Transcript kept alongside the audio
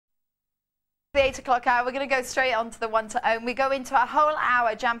The 8 o'clock hour, we're going to go straight on to the one to own. We go into a whole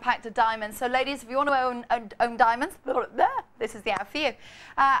hour jam-packed of diamonds. So ladies, if you want to own diamonds, this is the hour for you.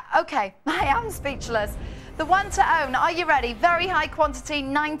 Okay, I am speechless. The one to own, are you ready? Very high quantity,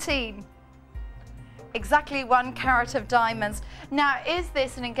 19. Exactly 1 carat of diamonds. Now, is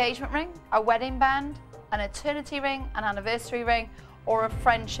this an engagement ring, a wedding band, an eternity ring, an anniversary ring, or a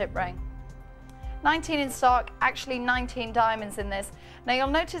friendship ring? 19 in stock, actually 19 diamonds in this. Now you'll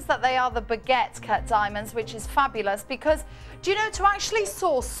notice that they are the baguette cut diamonds, which is fabulous because, do you know, to actually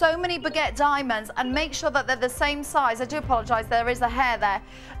source so many baguette diamonds and make sure that they're the same size, I do apologise, there is a hair there,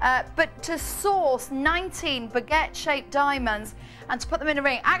 but to source 19 baguette shaped diamonds and to put them in a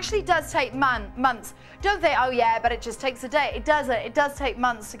ring actually does take months. Don't think, oh yeah, but it just takes a day. It doesn't. It does take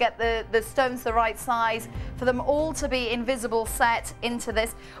months to get the stones the right size, for them all to be invisible set into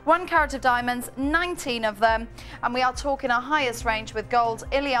this. 1 carat of diamonds, 19 of them, and we are talking our highest range with gold,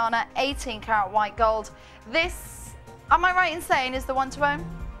 ILIANA 18 carat white gold. This, am I right in saying, is the one to own?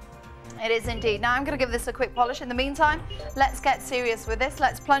 It is indeed. Now I'm going to give this a quick polish. In the meantime, let's get serious with this.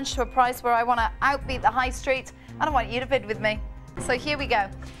 Let's plunge to a price where I want to outbeat the high street, and I want you to bid with me. So here we go.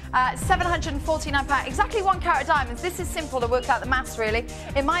 £749, exactly 1 carat of diamonds. This is simple to work out the maths, really.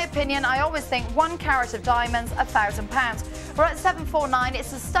 In my opinion, I always think 1 carat of diamonds, £1,000. We're at 749.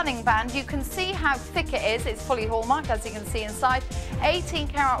 It's a stunning band. You can see how thick it is. It's fully hallmark, as you can see inside. 18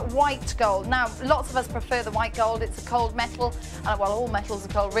 carat white gold. Now, lots of us prefer the white gold. It's a cold metal. Well, all metals are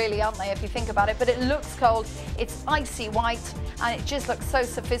cold, really, aren't they, if you think about it? But it looks cold. It's icy white, and it just looks so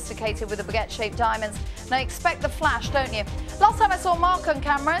sophisticated with the baguette-shaped diamonds. Now, expect the flash, don't you? Last time I saw Mark on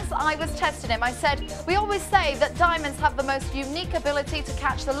cameras, I was testing him. I said, we always say that diamonds have the most unique ability to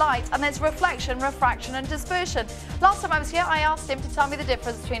catch the light, and there's reflection, refraction, and dispersion. Last time I was here, I asked him to tell me the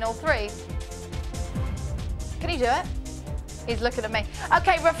difference between all three. Can he do it? He's looking at me.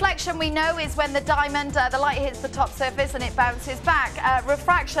 Okay, reflection we know is when the diamond, the light hits the top surface and it bounces back.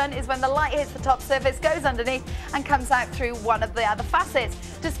 Refraction is when the light hits the top surface, goes underneath and comes out through one of the other facets.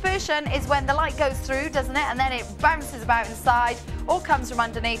 Dispersion is when the light goes through, doesn't it? And then it bounces about inside or comes from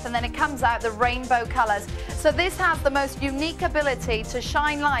underneath, and then it comes out the rainbow colours. So this has the most unique ability to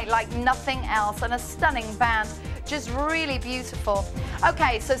shine light like nothing else, and a stunning band. Just really beautiful.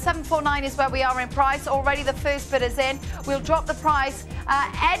 Okay, so 749 is where we are in price. Already the first bid is in. We'll drop the price.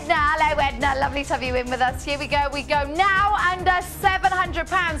 Edna, hello Edna, lovely to have you in with us. Here we go. We go now under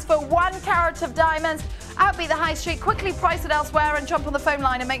 £700 for 1 carat of diamonds. Outbeat the high street. Quickly price it elsewhere and jump on the phone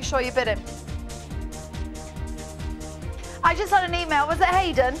line and make sure you bid it. I just had an email. Was it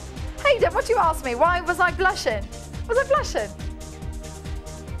Hayden? Hayden, what do you ask me? Why was I blushing? Was I blushing?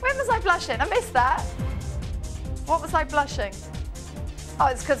 When was I blushing? I missed that. What was I blushing? Oh,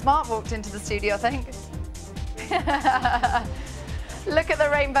 it's because Mark walked into the studio, I think. Look at the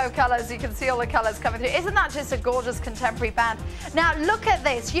rainbow colours. You can see all the colours coming through. Isn't that just a gorgeous contemporary band? Now, look at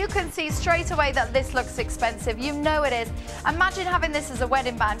this. You can see straight away that this looks expensive. You know it is. Imagine having this as a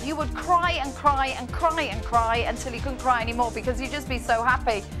wedding band. You would cry and cry and cry and cry until you couldn't cry anymore because you'd just be so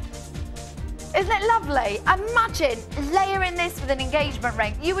happy. Isn't it lovely? Imagine layering this with an engagement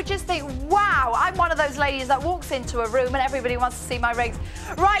ring. You would just think, wow, I'm one of those ladies that walks into a room and everybody wants to see my rings.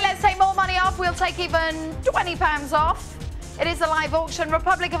 Right, let's take more money off. We'll take even £20 off. It is a live auction.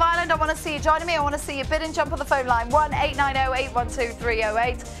 Republic of Ireland, I want to see you joining me. I want to see you bid and jump on the phone line.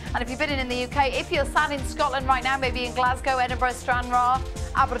 1-890-812-308. And if you're bidding in the UK, if you're sat in Scotland right now, maybe in Glasgow, Edinburgh, Stranraer,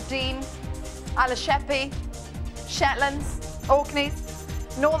 Aberdeen, Isle of Sheppey, Shetlands, Orkneys,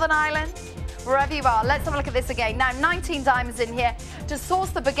 Northern Ireland, wherever you are, let's have a look at this again. Now, 19 diamonds in here. To source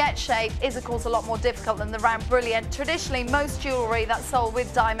the baguette shape is, of course, a lot more difficult than the round brilliant. Traditionally, most jewellery that's sold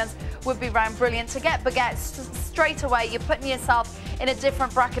with diamonds would be round brilliant. To get baguettes straight away, you're putting yourself in a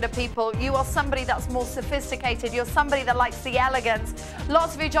different bracket of people. You are somebody that's more sophisticated. You're somebody that likes the elegance.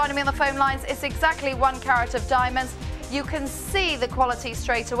 Lots of you joining me on the phone lines. It's exactly 1 carat of diamonds. You can see the quality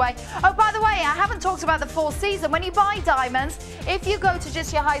straight away. Oh, by the way, I haven't talked about the 4 season. When you buy diamonds, if you go to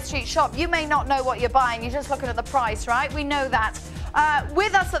just your high street shop, you may not know what you're buying. You're just looking at the price, right? We know that.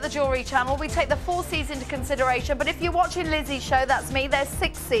 With us at the Jewellery Channel, we take the 4 C's into consideration. But if you're watching Lizzie's show, that's me, there's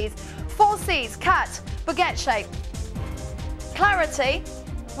 6 C's. 4 C's, cut, baguette shape, clarity.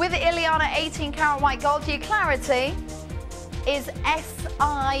 With the ILIANA 18 carat white gold, your clarity is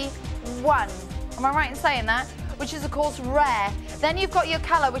SI1. Am I right in saying that? Which is, of course, rare. Then you've got your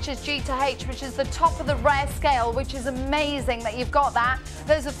colour, which is G to H, which is the top of the rare scale, which is amazing that you've got that.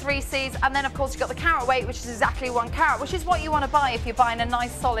 Those are 3 C's. And then, of course, you've got the carat weight, which is exactly 1 carat, which is what you want to buy if you're buying a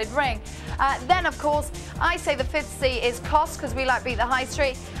nice, solid ring. Then, of course, I say the 5th C is cost, because we like beat the high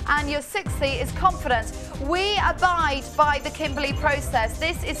street. And your 6th C is confidence. We abide by the Kimberley process.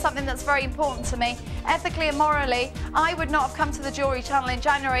 This is something that's very important to me. Ethically and morally, I would not have come to the Jewellery Channel in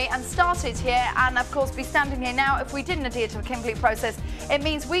January and started here and of course be standing here now if we didn't adhere to the Kimberley process. It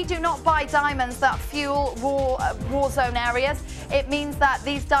means we do not buy diamonds that fuel war zone areas. It means that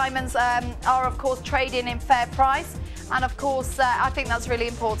these diamonds are of course trading in fair price. And of course, I think that's really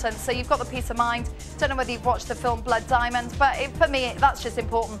important. So you've got the peace of mind. Don't know whether you've watched the film Blood Diamond, but for me, that's just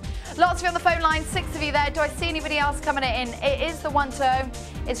important. Lots of you on the phone line, 6 of you there. Do I see anybody else coming in? It is the one to own.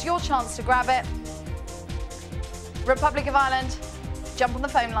 It's your chance to grab it. Republic of Ireland, jump on the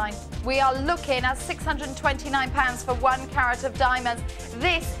phone line. We are looking at £629 for 1 carat of diamonds.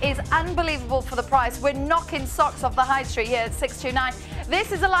 This is unbelievable for the price. We're knocking socks off the high street here at 629.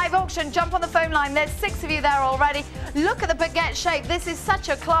 This is a live auction. Jump on the phone line. There's 6 of you there already. Look at the baguette shape. This is such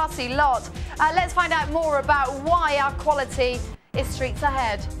a classy lot. Let's find out more about why our quality is streets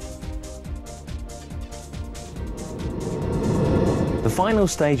ahead. The final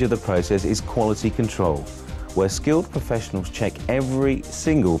stage of the process is quality control, where skilled professionals check every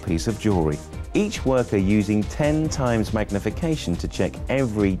single piece of jewellery, each worker using 10 times magnification to check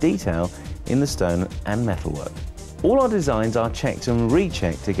every detail in the stone and metalwork. All our designs are checked and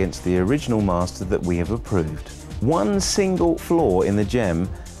rechecked against the original master that we have approved. One single flaw in the gem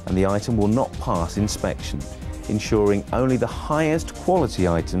and the item will not pass inspection, ensuring only the highest quality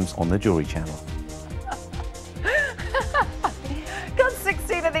items on the Jewellery Channel. Got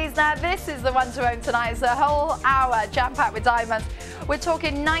 16 of these now. This is the one to own tonight. It's a whole hour jam-packed with diamonds. We're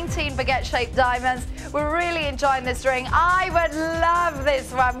talking 19 baguette-shaped diamonds. We're really enjoying this ring. I would love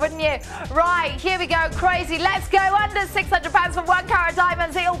this one, wouldn't you? Right, here we go. Crazy. Let's go. Under £600 for 1 carat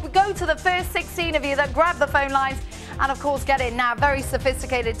diamonds. It'll go to the first 16 of you that grab the phone lines and, of course, get in now. Very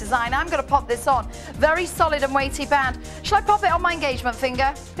sophisticated design. I'm going to pop this on. Very solid and weighty band. Shall I pop it on my engagement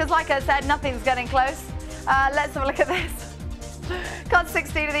finger? Because, like I said, nothing's getting close. Let's have a look at this. Got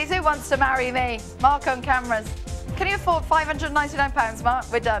 16 of these. Who wants to marry me? Mark on cameras. Can you afford £599, Mark?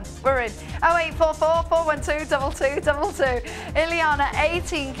 We're done. We're in. 0844 412 2222. ILIANA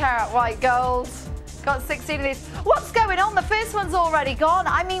 18 carat white gold. Got 16 of these. What's going on? The first one's already gone.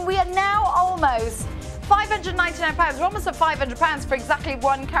 I mean, we are now almost £599. We're almost at £500 for exactly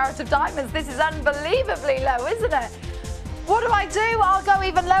 1 carat of diamonds. This is unbelievably low, isn't it? What do I do? I'll go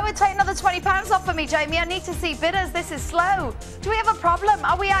even lower. Take another £20 off for me, Jamie. I need to see bidders. This is slow. Do we have a problem?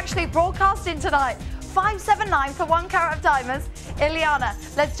 Are we actually broadcasting tonight? £579 for 1 carat of diamonds. ILIANA,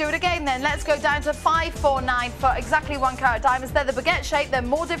 let's do it again then. Let's go down to £549 for exactly 1 carat diamonds. They're the baguette shape. They're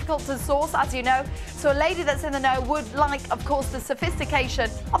more difficult to source, as you know. So a lady that's in the know would like, of course, the sophistication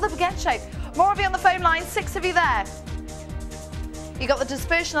of the baguette shape. More of you on the phone line. 6 of you there. You got the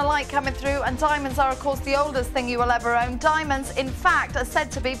dispersion of light coming through, and diamonds are, of course, the oldest thing you will ever own. Diamonds, in fact, are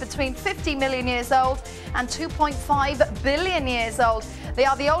said to be between 50 million years old and 2.5 billion years old. They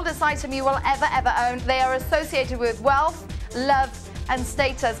are the oldest item you will ever own. They are associated with wealth, love, and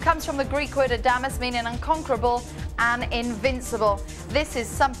status. Comes from the Greek word adamas, meaning unconquerable and invincible. This is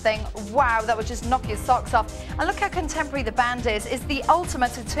something, wow, that would just knock your socks off. And look how contemporary the band is. It's the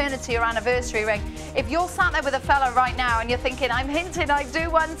ultimate eternity or anniversary ring. If you're sat there with a fella right now and you're thinking, I'm hinting I do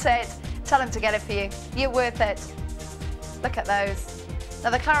want it, tell him to get it for you. You're worth it. Look at those. Now,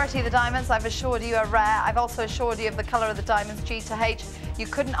 the clarity of the diamonds, I've assured you, are rare. I've also assured you of the colour of the diamonds, G to H. You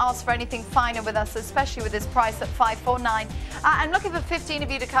couldn't ask for anything finer with us, especially with this price at $549. I'm looking for 15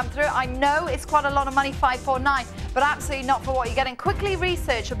 of you to come through. I know it's quite a lot of money, $549, but absolutely not for what you're getting. Quickly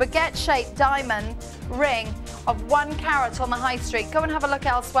research a baguette-shaped diamond ring of 1 carat on the high street. Go and have a look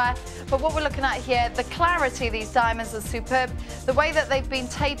elsewhere. But what we're looking at here, the clarity of these diamonds is superb. The way that they've been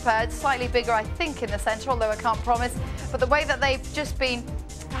tapered, slightly bigger, I think, in the centre, although I can't promise, but the way that they've just been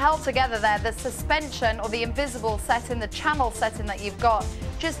held together there, the suspension or the invisible setting, the channel setting that you've got,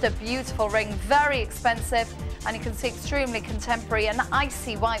 just a beautiful ring, very expensive, and you can see extremely contemporary and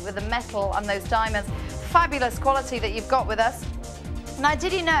icy white with the metal and those diamonds. Fabulous quality that you've got with us. Now,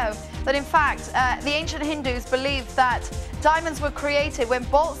 did you know that in fact the ancient Hindus believed that diamonds were created when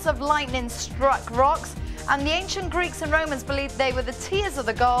bolts of lightning struck rocks, and the ancient Greeks and Romans believed they were the tears of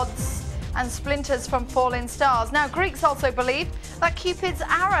the gods and splinters from falling stars. Now, Greeks also believed that Cupid's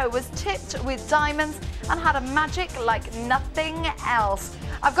arrow was tipped with diamonds and had a magic like nothing else.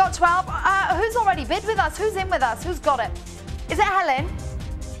 I've got 12. Who's already bid with us? Who's in with us? Who's got it? Is it Helen?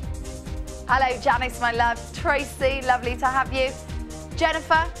 Hello, Janice, my love. Tracy, lovely to have you.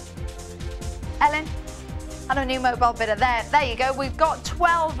 Jennifer? Ellen? And a new mobile bidder. There you go. We've got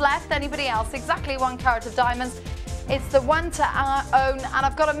 12 left. Anybody else? Exactly 1 carat of diamonds. It's the one to own, and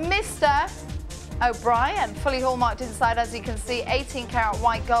I've got a Mr. O'Brien, fully hallmarked inside, as you can see, 18 carat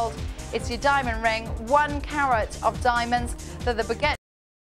white gold. It's your diamond ring, 1 carat of diamonds. They're the baguette